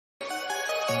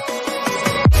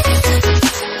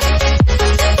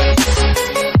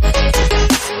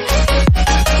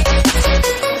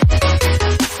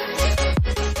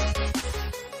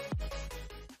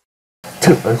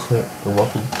And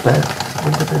welcome back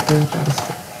to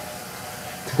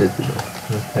today's video.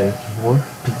 We're playing more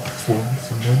performance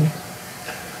simulator.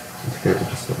 Today's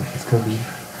episode is gonna be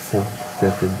 4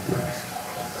 different things.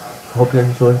 I hope you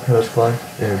enjoy Terror Squad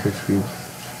and basically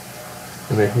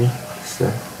amazing. So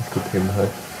let's go play my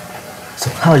HUD. So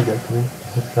how are you guys doing? I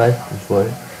hope you guys enjoy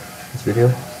this video.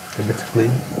 And basically,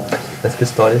 let's get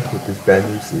started with this brand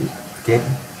new game.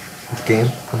 This game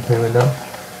I'm playing right now.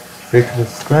 Make sure to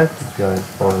subscribe if you guys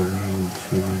are new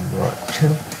to my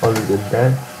channel. Other than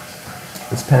that,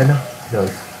 it's Panda.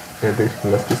 And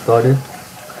basically, let's get started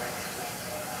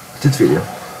with this video.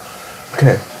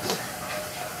 Okay,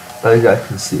 as you guys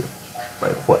can see,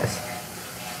 my quest.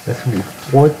 There's gonna be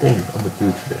 4 things I'm gonna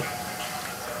do today.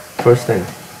 First thing,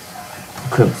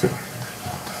 Crimson.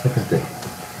 Second thing,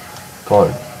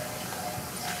 Guard.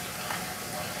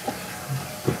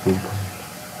 The blue guard.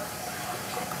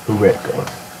 The red guard.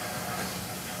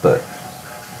 But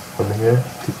from here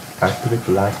to activate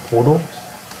the last portal,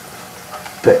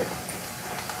 bang,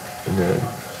 and then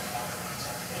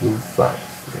blue 5.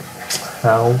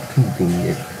 How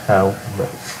convenient, how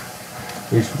nice.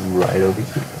 It's right over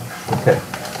here. Okay,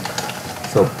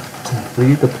 so to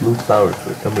complete the blue flower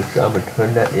first, I'm gonna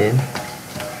turn that in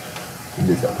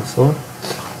this episode.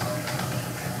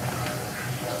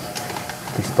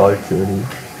 To start journey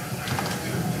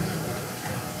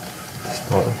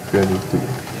 3.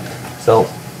 So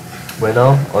right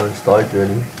now on Star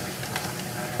Journey,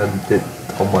 I did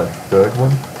on my 3rd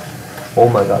one. Oh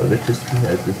my god, literacy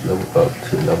has just leveled up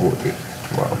to level 8.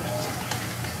 Wow.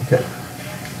 Okay.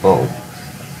 Oh,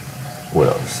 what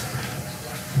else?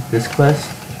 This quest,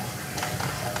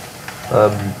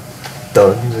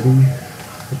 done already.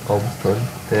 Almost done.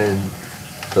 And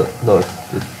the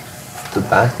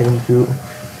last thing to do,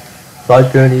 Star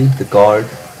Journey, the guard,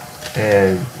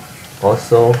 and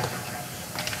also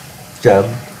gem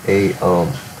a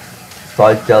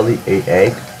star jelly, a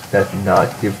egg that's not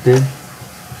gifted,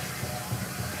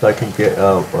 so I can get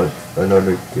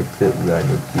another gifted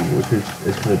random key, which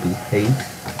is gonna be haste.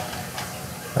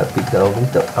 Because I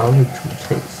don't need too much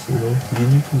haste, you know. Do you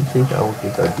need too much haste? I don't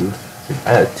think I do.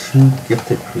 I have 2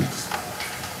 gifted haste,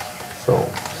 so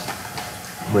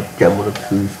I'm gonna get one of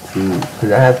those 2,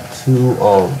 because I have 2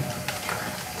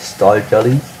 star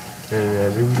jellies. And I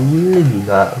really do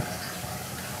not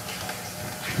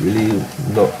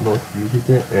know to use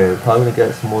it, and probably gonna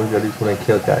get some more jellies when I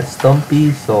kill that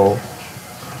Stumpy, so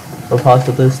or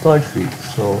possibly a Star Treat.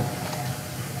 So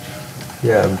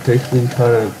yeah, I'm basically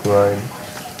trying to grind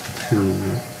to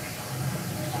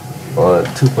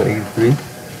 2.83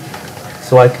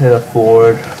 so I can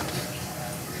afford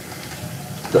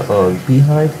the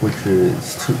beehive, which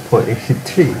is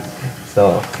 2.83.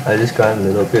 So I just grind a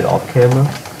little bit off camera.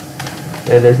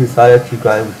 And I decided to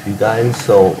grind with you guys,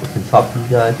 so I can talk to you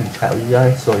guys and chat with you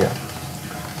guys. So yeah,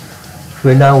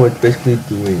 right now we're basically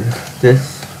doing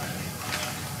this.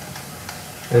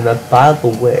 And by the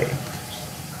way,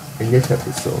 in this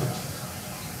episode,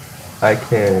 I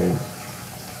can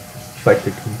fight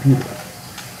the computer.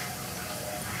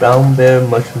 Brown bear,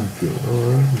 mushroom field.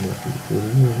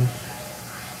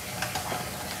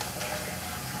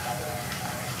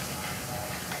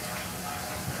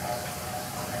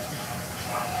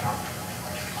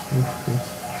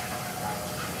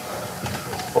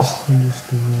 Oh, I'm just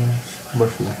doing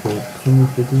mushroom food.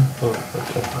 250? Oh,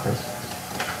 that's nice.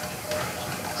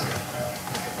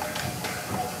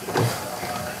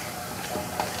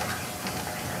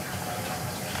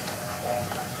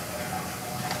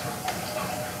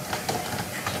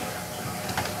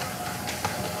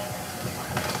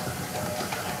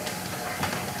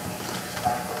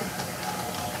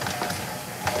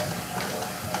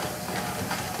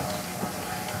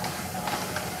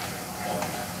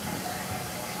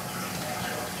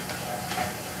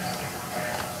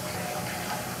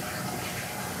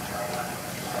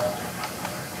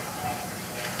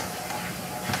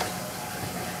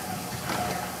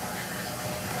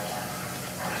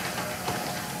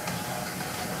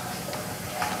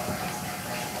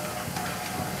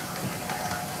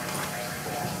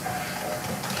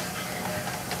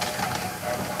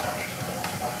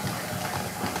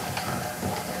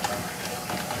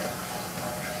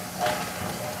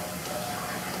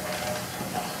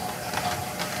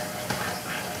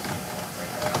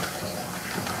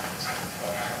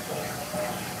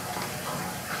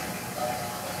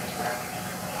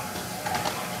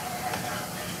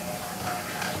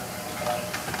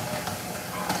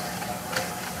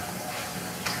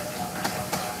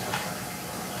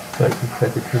 try to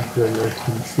catch it into your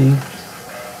PC.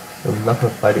 I'm not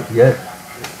gonna fight it yet.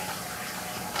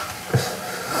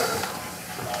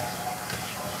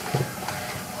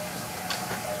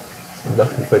 I'm not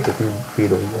gonna fight the green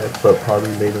beetle yet, but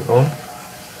probably later on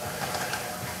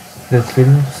this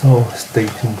video, so stay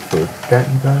tuned for that,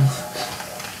 you guys.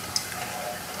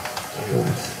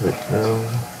 Right now,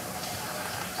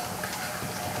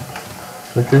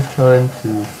 we're just trying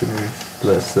to finish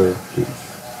the rest of these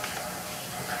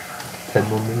 10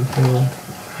 more minutes now.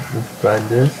 Let's grind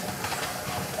this,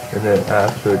 and then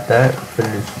after that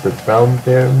finish the brown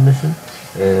bear mission,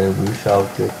 and we shall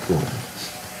get going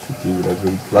to do whatever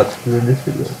we got to do in this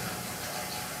video.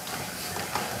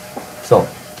 So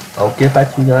I'll get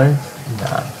back to you guys.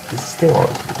 Nah, just stay on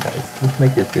with you guys. Let's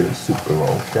make this video super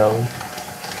long, shall we?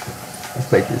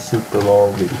 Let's make this super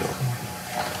long video.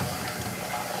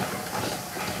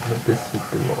 Make this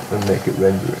super long and make it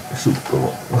render it super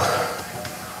long.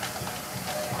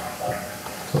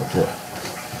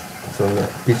 So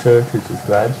be sure to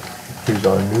subscribe if you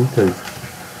are new, because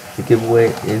the giveaway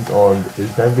is on the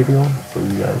Instagram video. So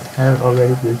you guys haven't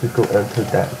already, please go enter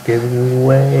that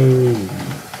giveaway.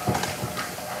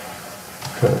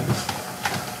 Because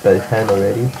that is hand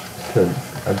already, because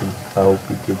I'll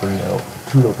be giving out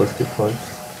 2 Robux gift cards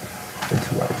and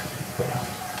 2 items gift cards.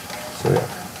 So yeah,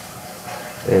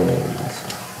 and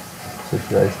so if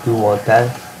you guys do want that,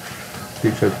 be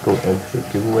sure to go enter the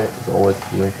giveaway. There's always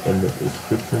a link in the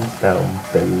description down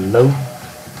below.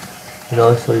 And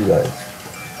also, you guys,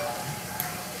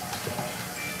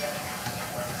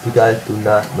 if you guys do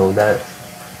not know that,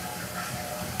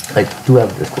 I do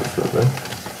have a Discord server.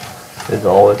 It's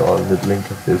always on the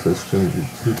link of this stream.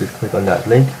 You just click on that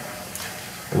link,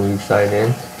 and when you sign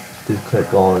in, just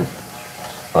click on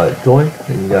join,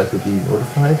 and you guys will be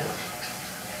notified.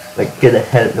 Like, get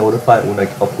ahead notified when I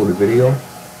upload a video.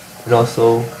 And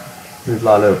also, there's a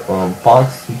lot of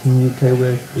bots you can play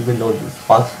with, even though it's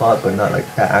spot, but not like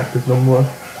that active no more.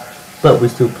 But we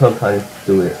still sometimes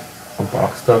do it on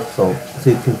box stuff, so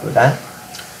stay tuned for that.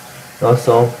 And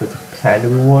also, there's a panda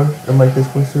reward on my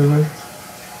Discord server,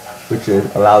 which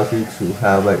allows you to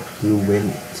have like you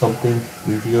win something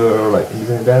easier or like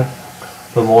anything like that,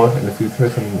 but more in the future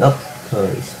coming up,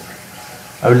 because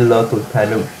I really love those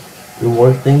panda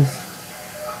reward things.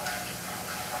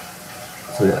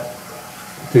 So yeah,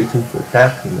 stay tuned for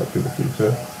that coming up in the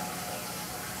future.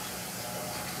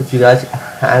 If you guys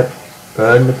have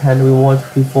earned the panda rewards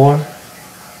before,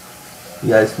 you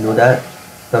guys know that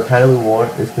the panda reward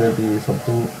is going to be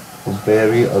something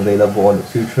very available in the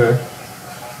future.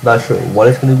 Not sure what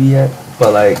it's going to be yet,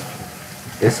 but like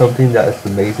it's something that is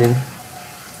amazing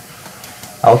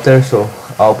out there. So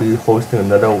I'll be hosting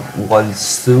another one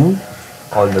soon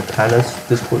on the Panda's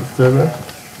Discord server.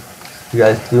 If you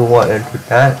guys do want to enter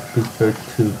that, be sure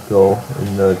to go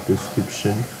in the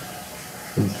description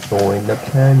and join the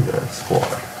Panda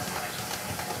squad.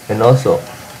 And also,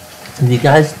 if you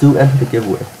guys do enter the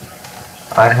giveaway,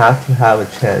 I have to have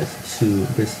a chance to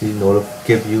basically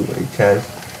give you a chance,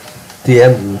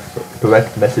 DM you,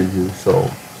 direct message you,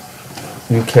 so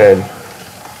you can,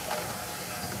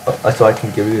 so I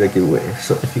can give you the giveaway.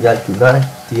 So if you guys do not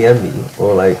DM me,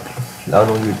 or like, I don't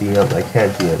know your DM, I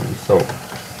can't DM you. So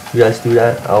if you guys do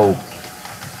that, I'll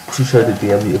be sure to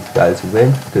DM you if you guys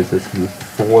win, because there's gonna be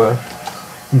 4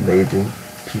 amazing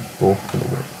people gonna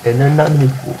win, and there are not many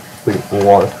people who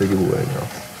wants the giveaway right now.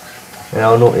 And I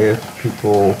don't know if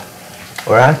people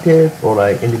are active or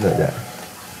like anything like that.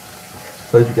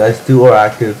 So if you guys do are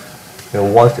active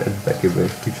and want to enter that giveaway,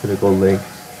 be sure to go link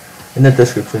in the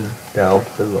description down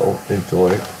below.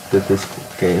 Enjoy this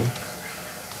game.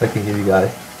 I can give you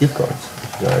guys gift cards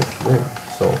if you guys win.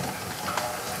 So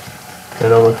I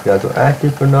don't know if you guys are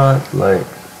active or not. Like,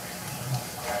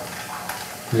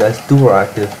 if you guys do are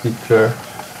active, be sure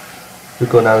to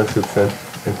go down the description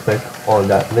and click on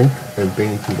that link and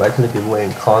bring you right to the giveaway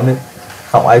and comment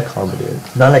how I commented.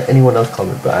 Not like anyone else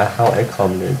commented, but how I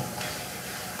commented.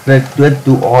 Let's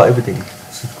do everything.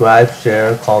 Subscribe,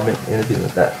 share, comment, anything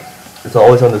like that. It's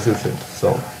always on the description.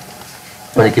 So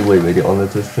I'm gonna giveaway video on the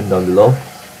description down below.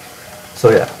 So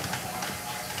yeah,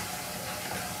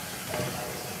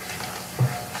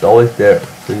 it's always there.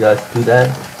 So you guys do that.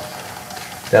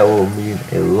 That will mean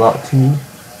a lot to me.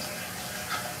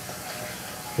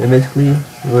 And basically,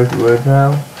 we're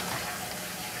now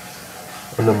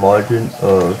on the margin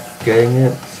of getting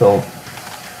it. So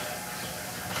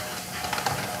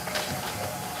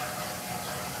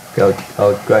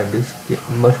I'll grind this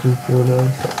mushroom fuel now,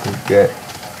 so I can get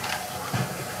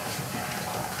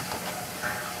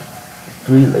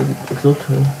 3-legged pixel.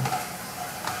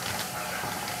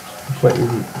 Quite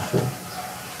easy for sure.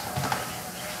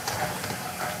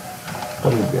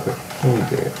 Tony Bear, Tony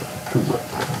Bear, do what?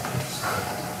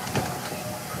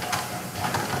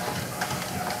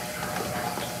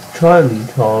 Charlie,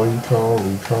 Charlie,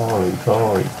 Charlie, Charlie,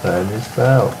 Charlie, plan is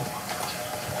found.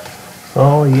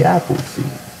 Charlie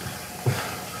Appleseed.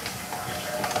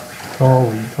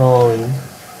 Charlie, Charlie,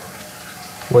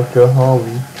 what's your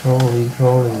holly? Charlie,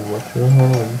 Charlie, what's your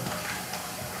holly?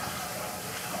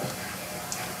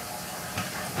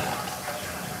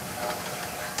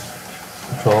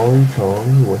 Charlie,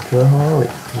 Charlie, what's your holly?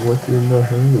 What's in the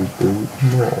hurry, dude?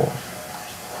 Come on.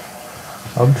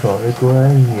 I'm trying to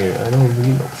grind here. I don't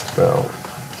need no spell.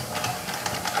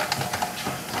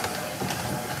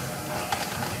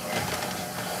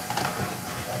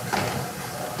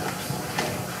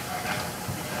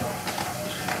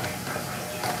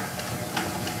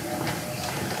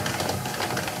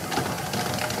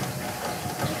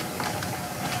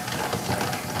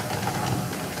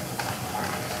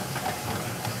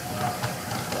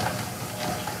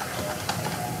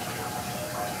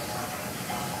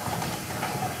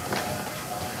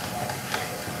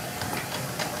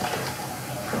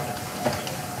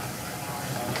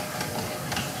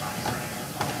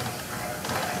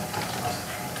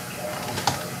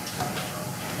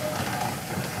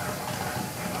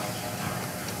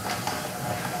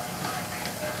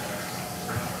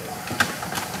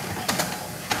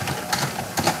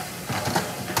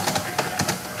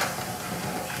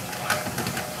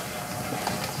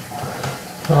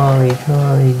 Charlie,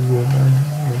 Charlie, you're my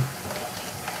home.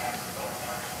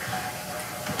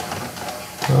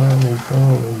 Charlie,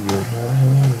 Charlie, you're my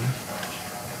home.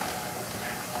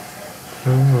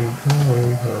 Charlie,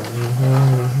 Charlie, Charlie,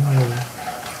 Charlie,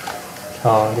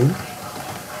 Charlie.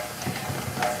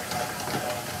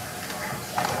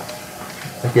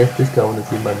 I guess this guy wanna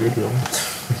see my video.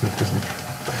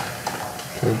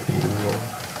 Continue on.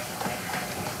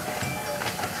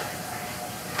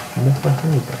 And that's my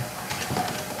favorite.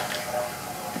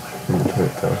 Turn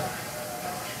it down.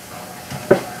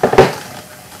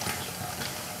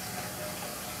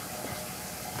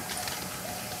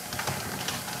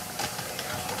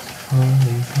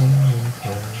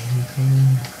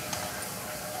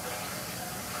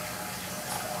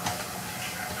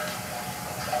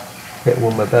 Okay,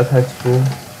 when my backpack's full,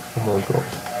 I'm gonna go.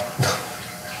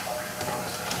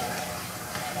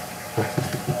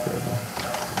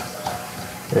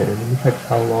 And let me check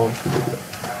how long the video.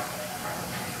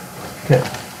 Okay.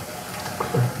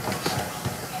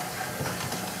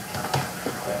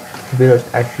 The video is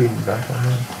actually not that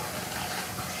long.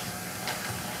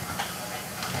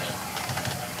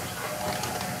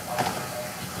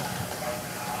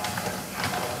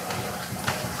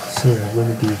 So we're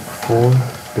going to do 4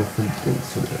 different things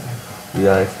today. You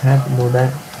guys have to know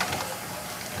that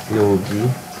it will be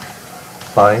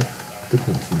 5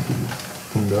 different things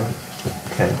from the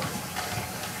can.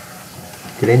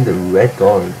 Getting the red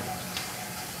guard.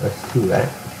 Let's do that.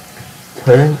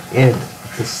 Turn in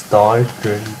the Star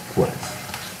Journey quest.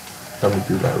 I'm gonna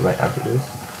do that right after this.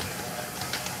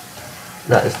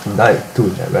 Not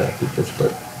doing that right after this,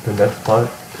 but the next part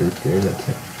is getting the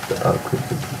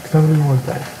Crimson Bee. Because I really want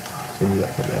that. And you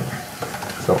guys can have it.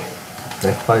 So,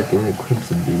 next part is getting the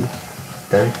Crimson Bee.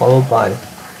 Then followed by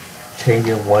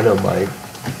changing one of my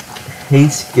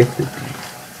Haste Gifted Bees.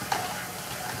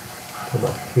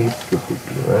 About Haste Gifted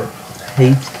Bee, right?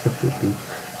 Haste Gifted Bee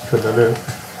to another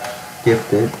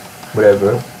gifted,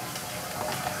 whatever.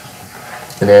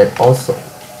 And then also,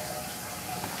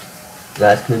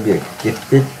 that's gonna be a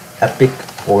gifted epic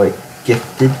or a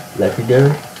gifted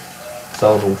legendary.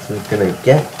 So I'm also gonna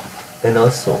get, and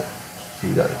also,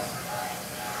 you guys,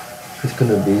 it's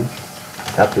gonna be,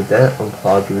 after that, I'm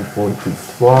probably going to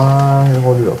fly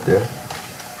all the way up there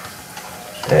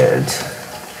and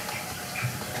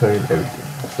turn everything.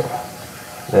 So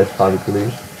that's probably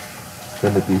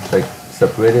gonna be like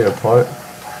separated apart.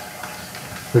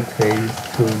 Pertains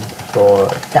to for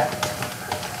that.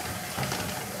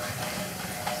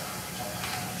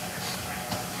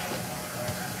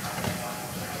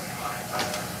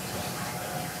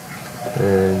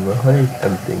 And my honey is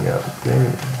emptying out.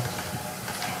 Great.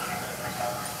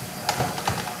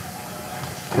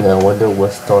 And I wonder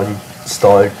what Star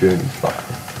Journey 5.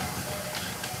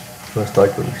 Or Star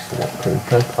Journey 4. Because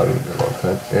that's probably been a long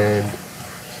time. And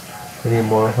any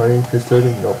more honey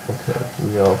disturbing? Nope. Okay.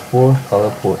 We are 4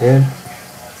 colorful in.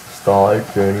 Star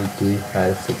Journey 3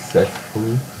 has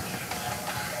successfully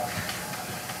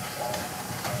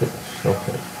finished.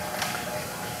 Okay.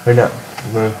 Right now,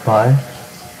 we're going to buy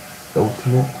the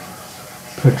ultimate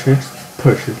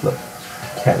purchase look.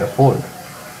 Can't afford.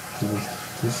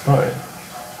 Just start.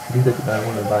 You think I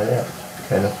want to buy that?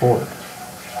 Can't afford.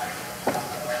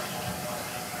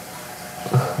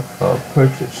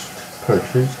 purchased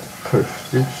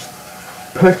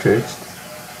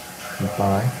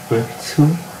buy for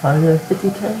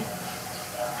 250K.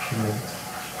 And then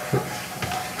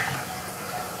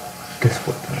guess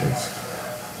what, guys?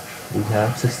 We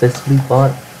have successfully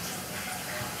bought.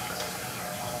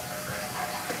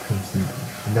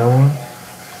 Now on,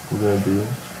 we're gonna do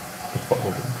the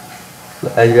following. So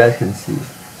as you guys can see,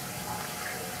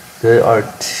 there are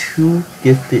 2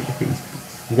 gifted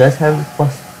Facebooks. You guys haven't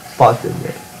bought them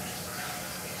yet.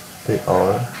 They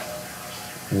are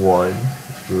one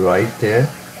right there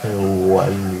and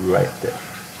one right there.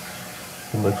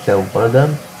 I'm gonna sell one of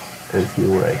them and see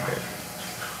one right there.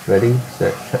 Ready,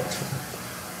 set, transfer.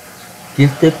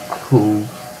 Gifted cool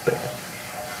bear.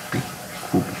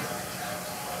 Cool bear.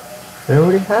 I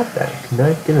already have that. Can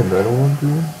I get another one,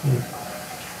 dude?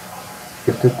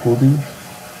 Gifted cool bear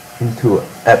into an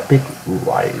epic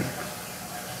ride.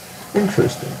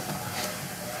 Interesting.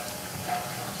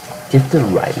 Gifted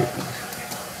rider beast.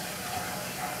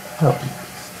 Oh.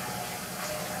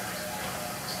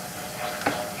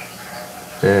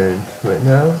 And right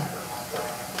now,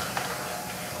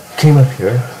 came up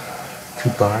here to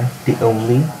buy the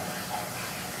only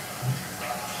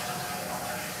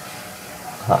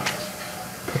hot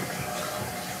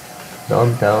purchase. Now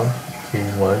I'm down to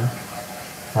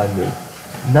 100.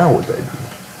 Now what do I do?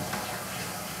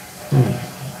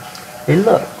 Hey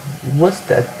look, what's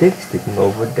that dick sticking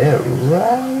over there?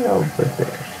 Right over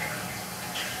there.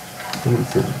 Let me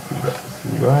see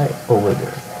right over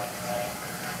there.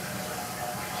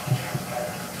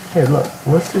 Hey look,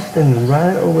 what's this thing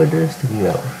right over there sticking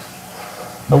out?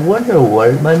 I wonder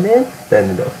what my name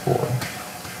expanded up for.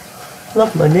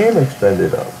 Look, my name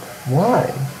expanded up.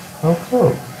 Why? How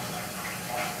come?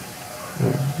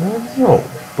 I don't know,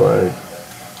 but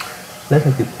let's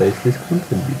actually place this could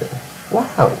be there.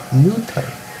 Wow, new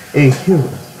type. A hero.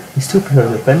 A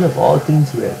superhero, defender of all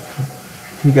things red.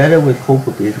 Together with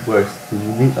Coldplay works the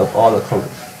unique of all the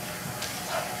colors.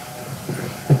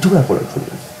 I do have all the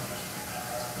colors.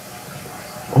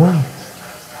 Oh.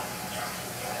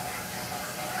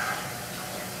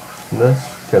 Let's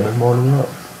get them all up.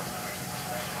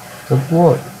 Level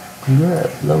 1.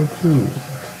 Congrats, level 2.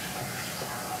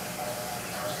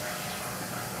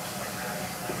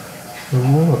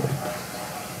 Level 1.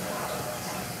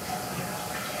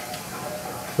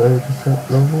 30%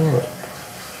 level up.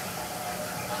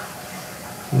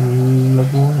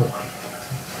 Level up.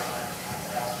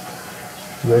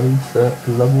 Ready, set,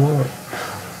 level up.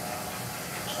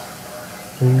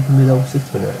 And you can be level 6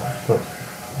 for now. But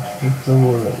it's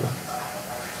level.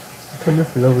 Turn this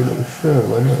for level, sure,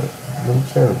 why not? Level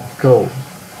 7, go.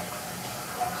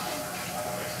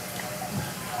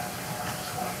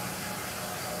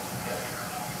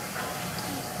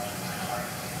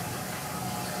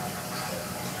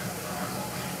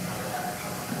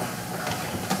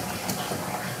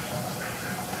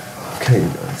 Okay, you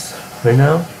guys. Right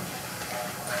now,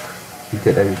 you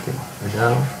did everything. And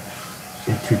now,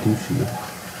 introduce you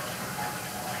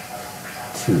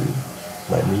to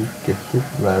my new gifted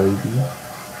Riley B.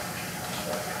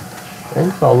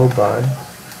 And followed by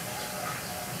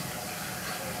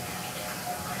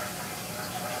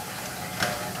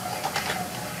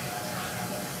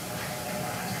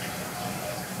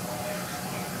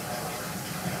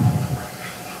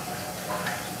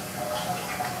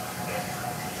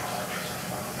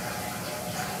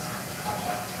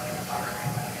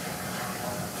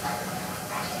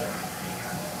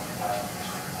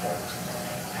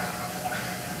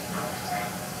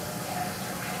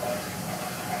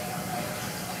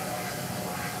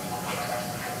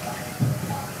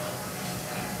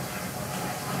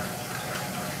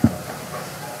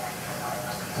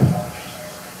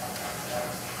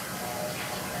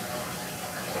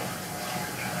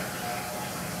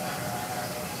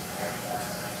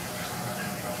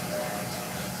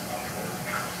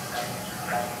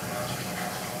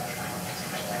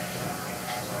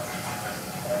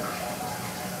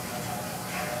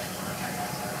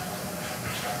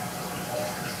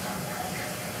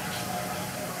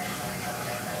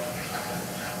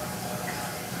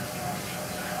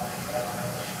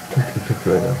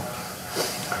picture right now.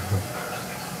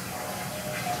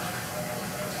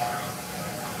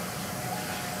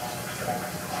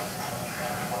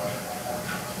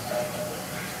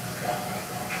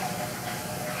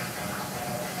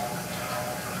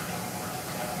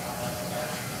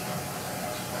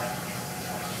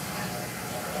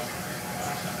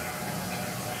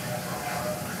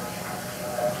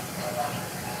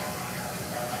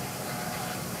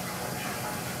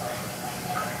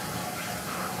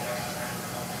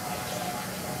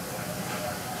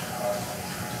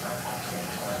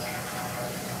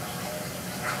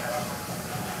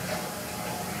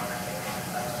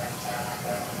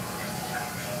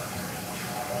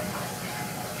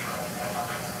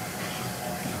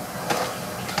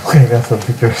 Okay, I got some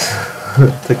pictures.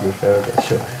 Took me forever to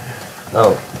show.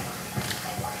 Oh,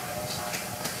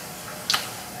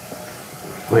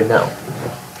 wait now.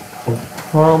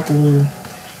 Probably.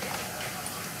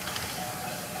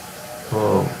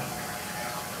 Um.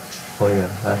 Oh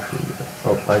yeah, actually.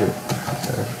 Oh, I did.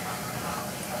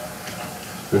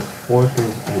 There's 4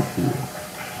 things in the queue.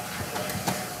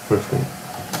 First thing.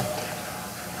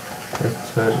 Let's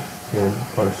turn in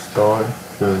our star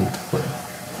journey quest.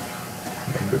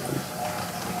 Number 3.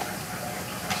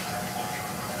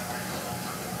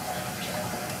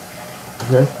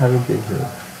 You guys haven't been here.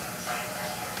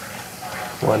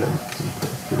 One and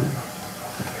two.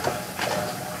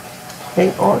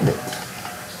 Hang on it.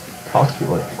 Talk to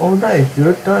you on it. Oh nice,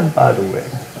 you're done by the way.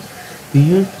 Do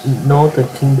you know the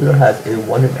King Beetle has a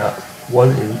 1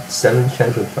 in 7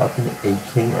 chance of dropping a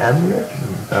King Amulet?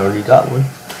 I already got one.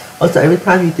 Also, every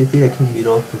time you defeat a King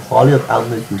Beetle, the quality of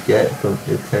amulets you get from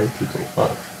it tends to go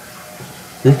up.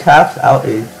 This caps out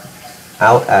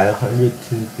at 100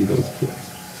 King Beetles kills.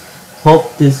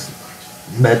 Hope this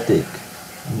method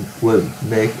would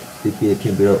make defeat a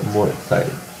King Beetle more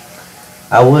exciting.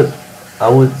 I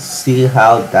would see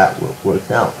how that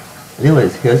works out.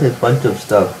 Anyways, here's a bunch of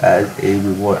stuff as a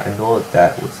reward. I know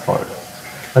that was hard.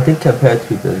 Nothing compared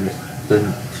to the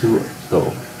 2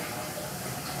 though.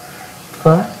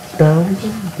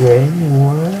 5,000 game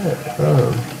what?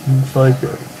 I'm sorry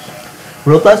guys.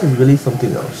 Roblox is really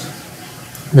something else.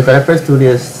 The developer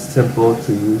studio is simple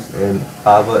to use and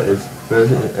Java is very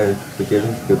and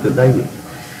forgiving scripted language.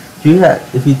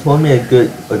 If you told me a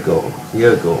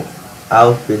year ago,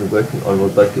 I've been working on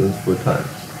Roblox games full time.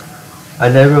 I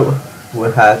never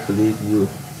would have believed you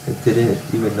and didn't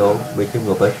even know making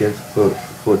Roblox games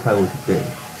full time was a thing.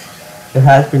 It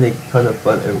has been a ton of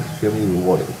fun and extremely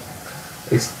rewarding.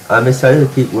 I'm excited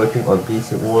to keep working on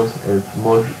these awards and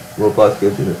more Roblox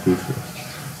games in the future.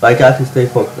 But I got to stay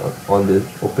focused on this,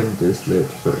 open this lid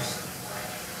first.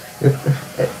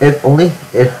 If only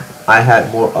if I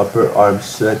had more upper arm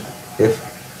strength,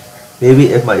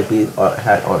 maybe if my bees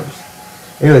had arms.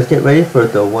 Anyways, get ready for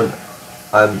the one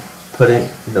I'm putting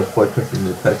in the fortress in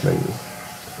the quest menu.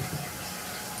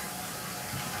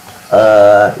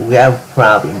 We have a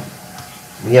problem.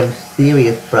 We have a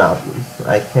serious problem.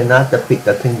 I cannot defeat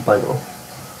the King Bundle.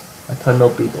 A tunnel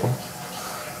beetle.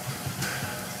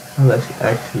 Let's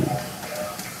actually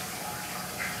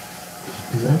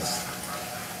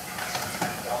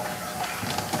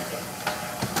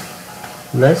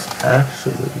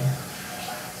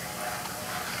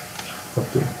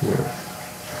up in here.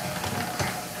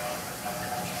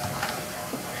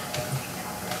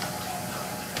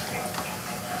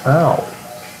 Ow.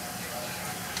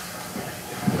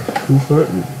 Who hurt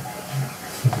me?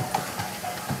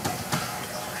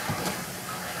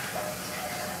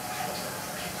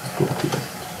 Go here.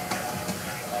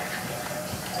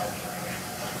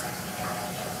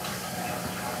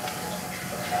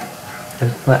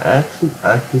 If I actually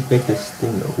activate this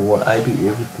thing, will I be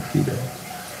able to do that?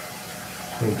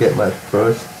 And get my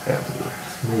first amulet,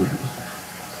 maybe.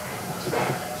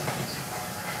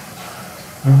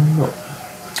 I don't know.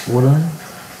 Would I?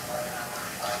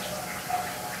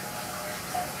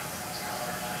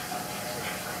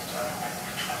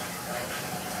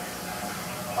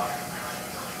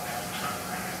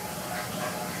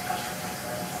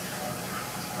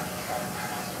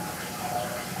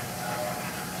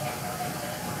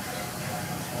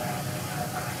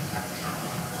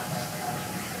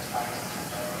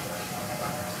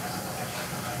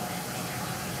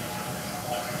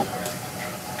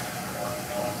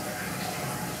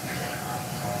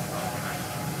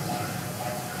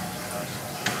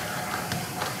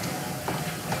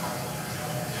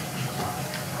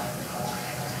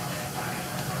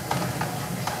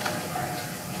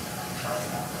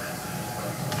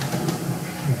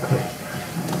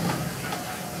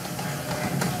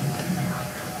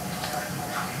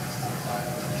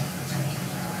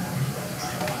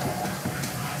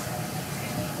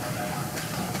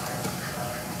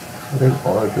 I think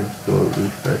all of them still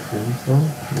refreshing, so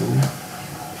maybe.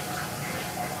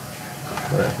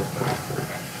 But I hope that was good.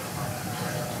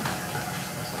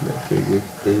 Let's see if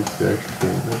they refresh.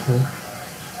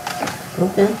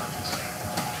 Okay.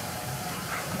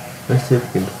 Let's see if we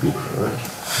can defeat it, alright.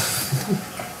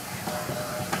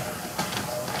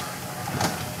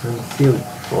 Let's see what's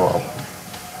the problem.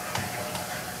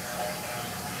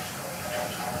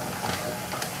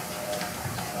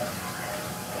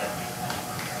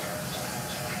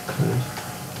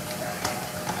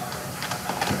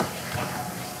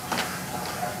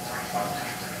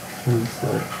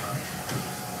 Reset.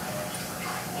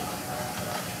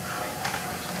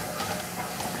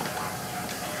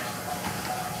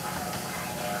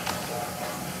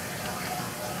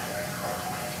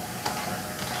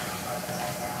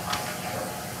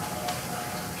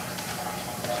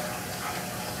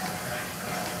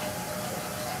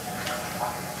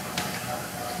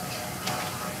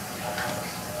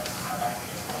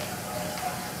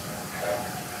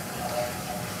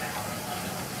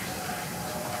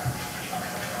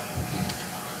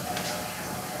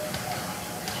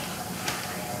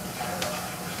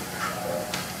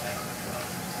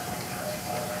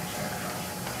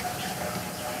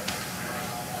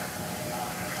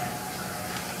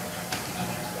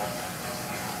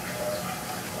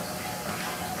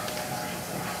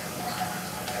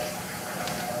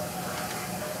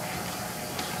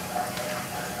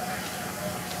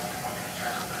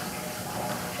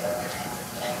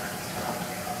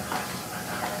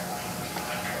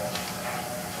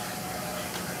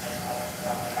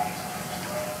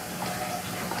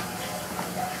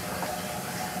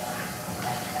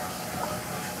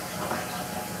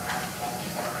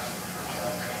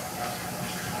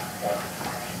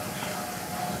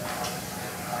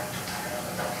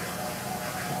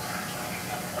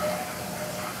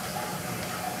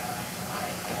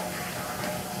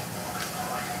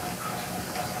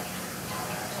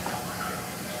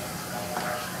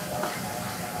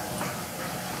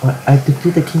 I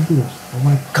defeated King Beetle. Oh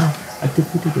my god, I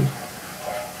defeated it.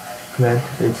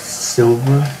 Granted, it's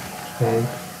silver egg.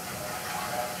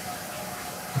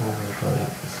 Oh my god,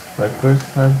 it's my first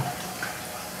time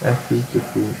actually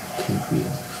defeating King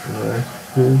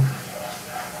Beetle.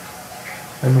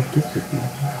 I don't get to be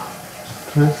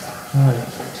first time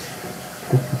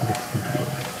defeating King Beetle.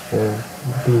 And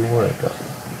the reward I got.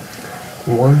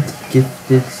 One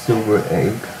gifted silver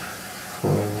egg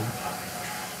from.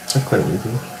 That's quite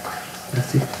amazing. Let's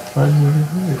see if I'm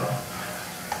here.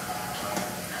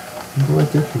 What do I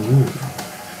get from you?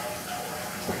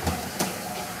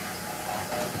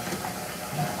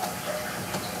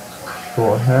 So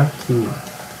I have to.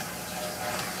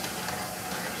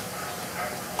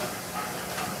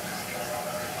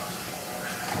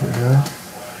 Yeah.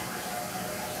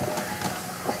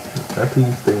 I have to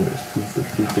use fingers to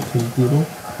defeat the King Beetle.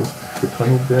 The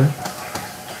tunnel there.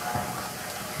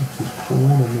 Which is cool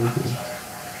and amazing.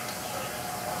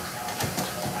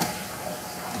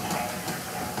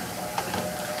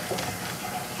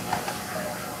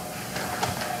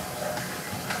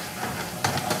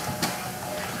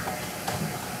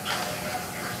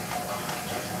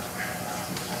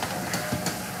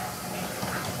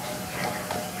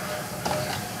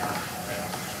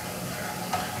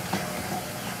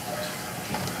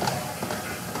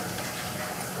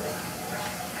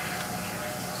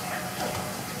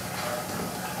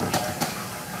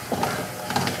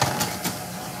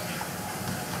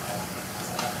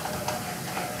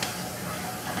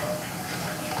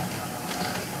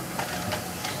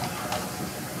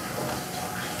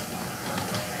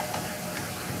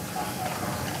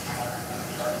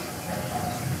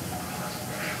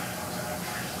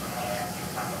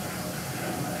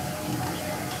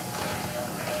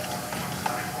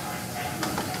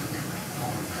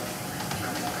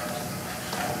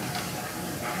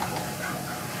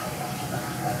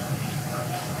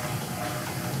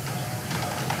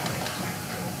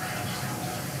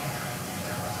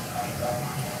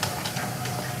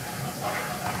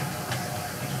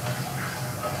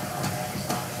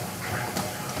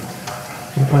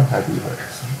 I'm quite happy about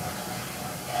this.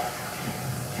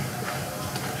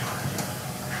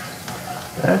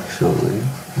 Actually,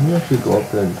 we have to go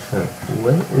up there and check.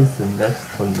 When is the next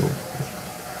tunnel?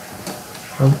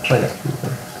 I'm quite happy with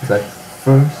that. Because that's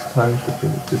first time to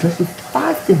finish. There's actually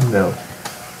 5 things now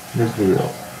in this video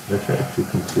that I actually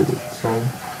completed. So,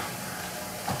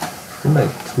 in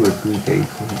like 2 or 3 days,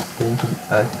 when he's going to be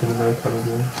active another tunnel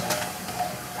game.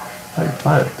 I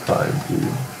find time,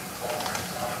 dude.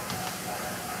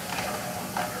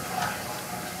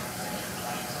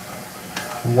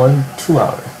 One, 2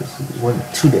 hours, basically.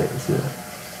 2 days, yeah.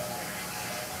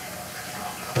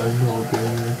 Tunnel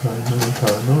there,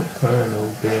 tunnel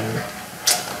there.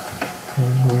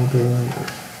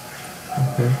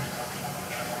 Okay.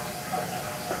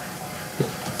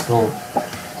 So,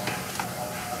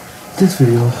 this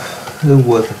video, it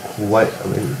was a quite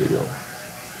amazing video.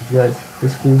 You guys,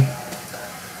 basically,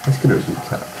 let's get a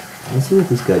recap. Let's see what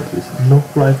this guy does. No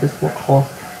fly festival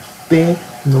cost big,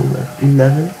 no less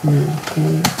 11 million,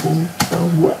 20,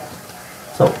 what?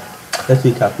 So, let's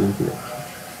recap the video.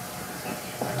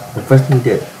 The first thing we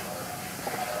did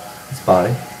is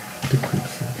buy the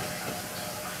crimson.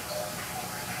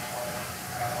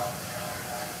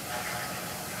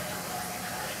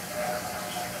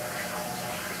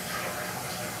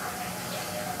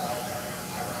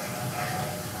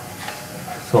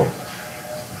 So,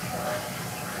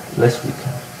 let's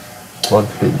recap on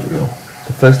today's video.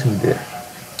 The first thing we did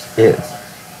is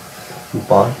we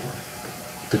bought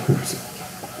the crimson.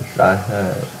 I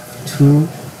have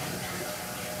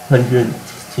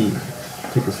 216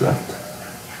 tickets left.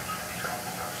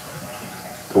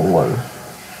 The one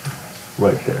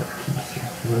right there.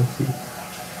 Let's see.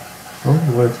 Oh,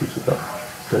 where did you go?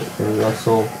 Good. And we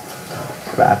also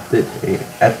crafted a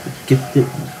gifted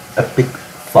epic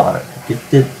fire.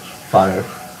 Gifted fire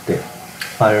thing.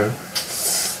 Fire.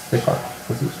 They call it.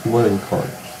 What do you call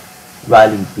it?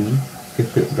 Riding bee.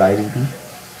 Gifted riding bee.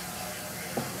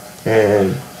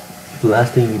 And the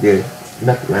last thing we did,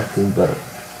 not the last thing, but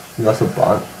we also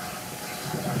bought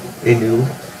a new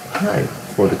hive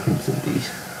for the crimson bees.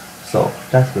 So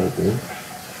that's another thing.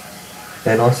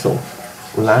 And also,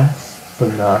 last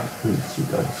but not least, you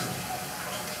guys,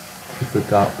 we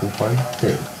forgot one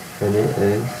thing, and it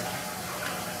is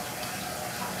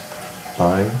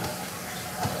buying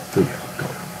the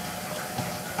gun.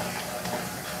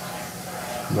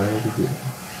 Right over here.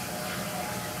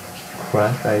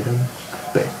 Craft item,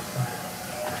 bang.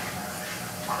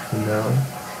 And now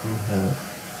we have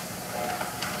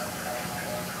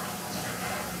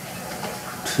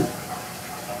 2.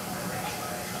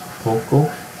 vocal,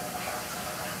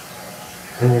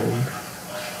 and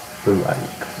the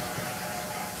like.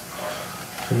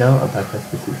 And now our backpack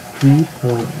speed is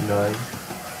 3.9.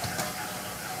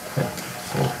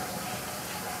 So,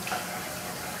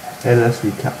 and let's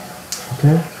recap.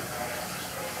 Okay.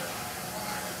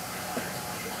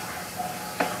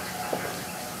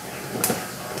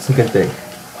 Second thing,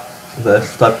 let's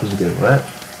start from the beginning, right?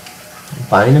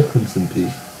 Buying a crimson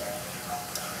piece,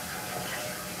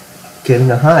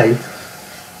 getting a hive,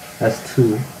 that's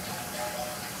 2.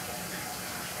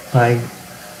 Buying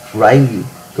Riley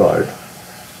guard,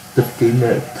 defeating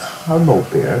a tunnel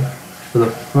bear for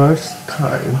the first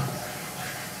time,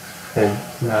 and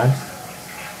last,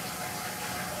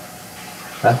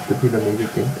 after being a major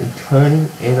thing, and turning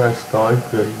in our star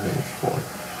 30 minutes forward.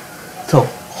 So,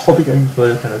 hope you guys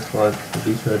enjoyed the kind of squad.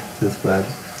 Be sure to subscribe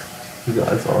if you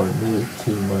guys are new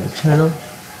to my channel.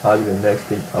 Probably the next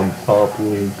thing I'm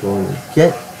probably going to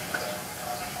get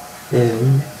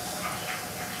is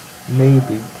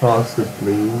maybe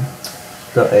possibly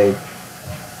the egg.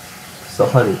 So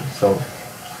honey. So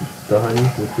the honey,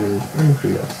 which is for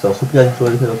you guys. So hope you guys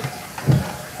enjoyed the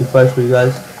advice for you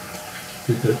guys.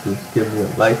 Be sure to give me a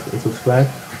like and subscribe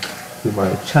to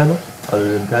my channel.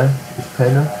 Other than that, it's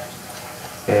Panda.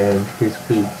 And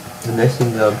basically, the next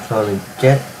thing that I'm trying to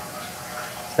get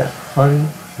is that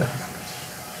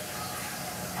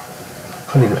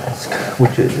honey mask,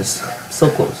 which is so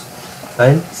close.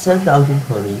 7,000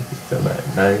 honey, I'm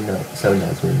at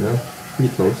 7,000 right now,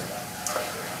 pretty close.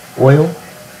 Oil,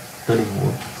 30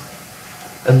 more.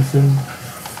 Emerson,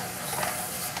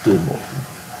 3 more.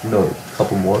 No, a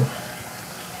couple more.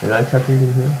 And I tapped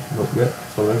in here? Not yet.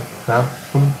 So let's grab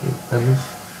some Emerson.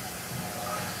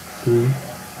 3,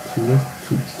 2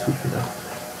 for now.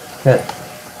 Okay.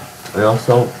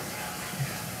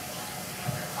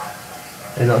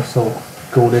 And also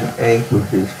golden egg,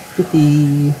 which is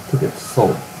 50 tickets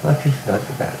sold. Actually, not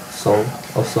bad. So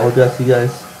I'll sell that to you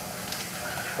guys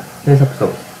next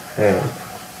episode. And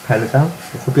pan it out.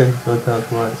 So hope you guys enjoyed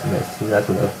that one. And I see you guys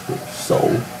will have so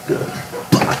good.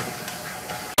 Bye.